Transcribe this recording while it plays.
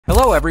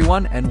Hello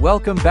everyone and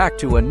welcome back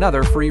to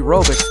another free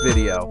Robux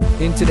video.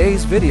 In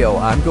today's video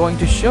I'm going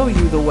to show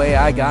you the way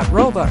I got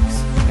Robux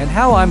and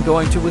how I'm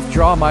going to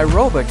withdraw my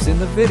Robux in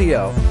the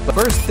video. But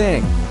first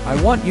thing,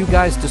 I want you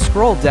guys to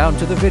scroll down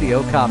to the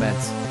video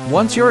comments.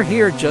 Once you're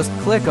here, just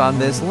click on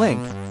this link.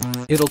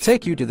 It'll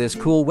take you to this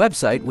cool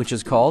website which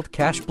is called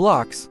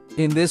Cashblocks.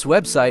 In this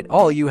website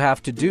all you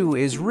have to do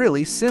is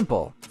really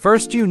simple.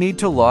 First you need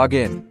to log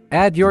in,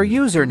 add your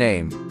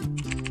username,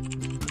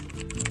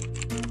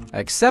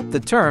 accept the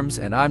terms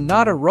and I'm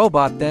not a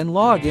robot, then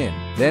log in.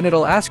 Then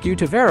it'll ask you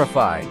to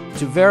verify.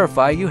 To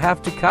verify you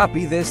have to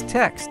copy this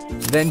text.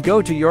 Then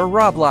go to your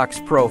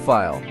Roblox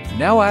profile.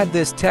 Now add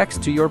this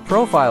text to your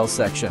profile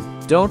section.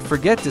 Don't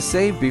forget to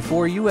save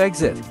before you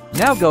exit.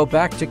 Now go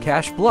back to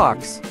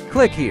Cashblocks,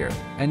 click here,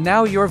 and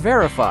now you're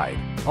verified.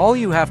 All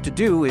you have to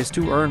do is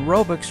to earn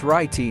Robux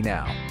right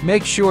now.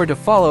 Make sure to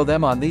follow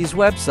them on these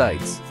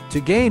websites to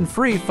gain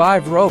free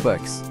 5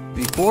 Robux.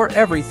 Before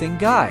everything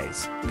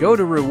guys, go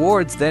to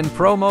rewards then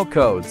promo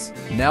codes.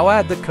 Now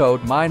add the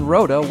code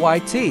Mineroda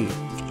YT.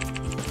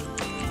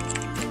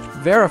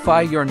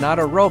 Verify you're not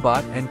a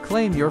robot and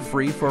claim you're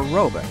free for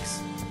Robux.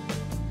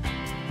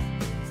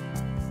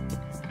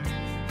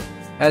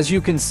 As you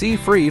can see,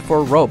 free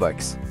for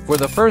Robux. For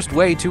the first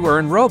way to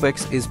earn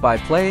Robux is by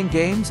playing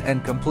games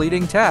and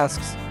completing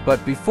tasks.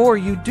 But before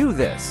you do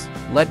this,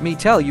 let me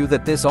tell you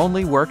that this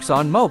only works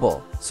on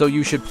mobile. So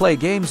you should play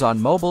games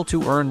on mobile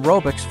to earn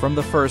Robux from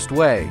the first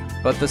way.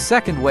 But the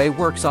second way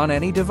works on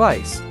any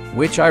device,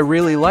 which I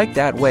really like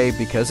that way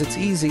because it's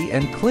easy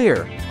and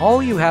clear.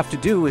 All you have to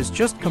do is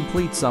just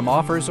complete some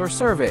offers or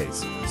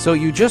surveys. So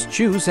you just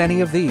choose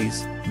any of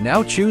these.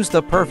 Now choose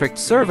the perfect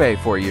survey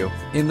for you.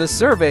 In the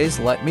surveys,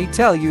 let me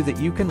tell you that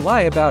you can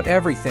lie about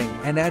everything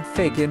and add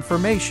fake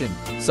information.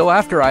 So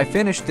after I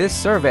finish this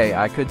survey,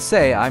 I could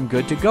say I'm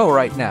good to go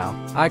right now.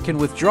 I can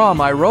withdraw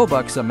my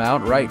Robux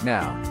amount right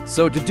now.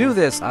 So to do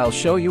this, I'll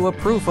show you a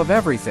proof of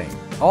everything.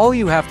 All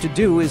you have to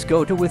do is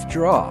go to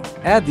withdraw.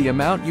 Add the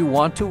amount you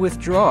want to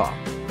withdraw.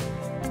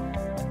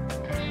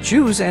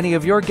 Choose any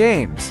of your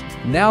games.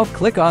 Now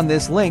click on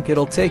this link,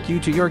 it'll take you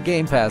to your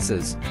game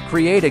passes.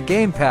 Create a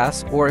game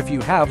pass, or if you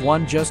have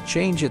one, just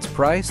change its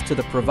price to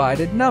the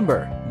provided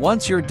number.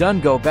 Once you're done,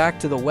 go back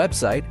to the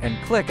website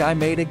and click I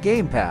made a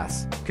game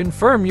pass.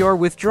 Confirm your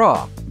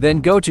withdraw. Then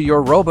go to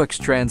your Robux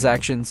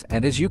transactions,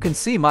 and as you can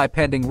see my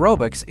pending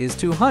Robux is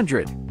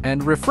 200.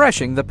 And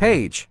refreshing the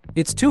page,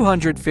 it's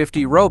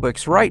 250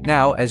 Robux right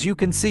now, as you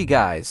can see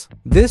guys.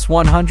 This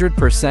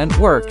 100%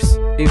 works.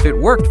 If it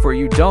worked for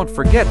you, don't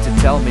forget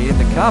to tell me in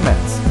the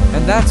comments.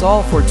 And that's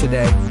all for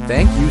today.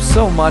 Thank you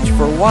so much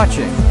for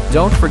watching.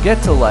 Don't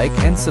forget to like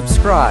and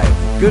subscribe.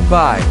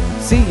 Goodbye.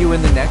 See you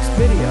in the next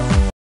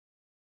video.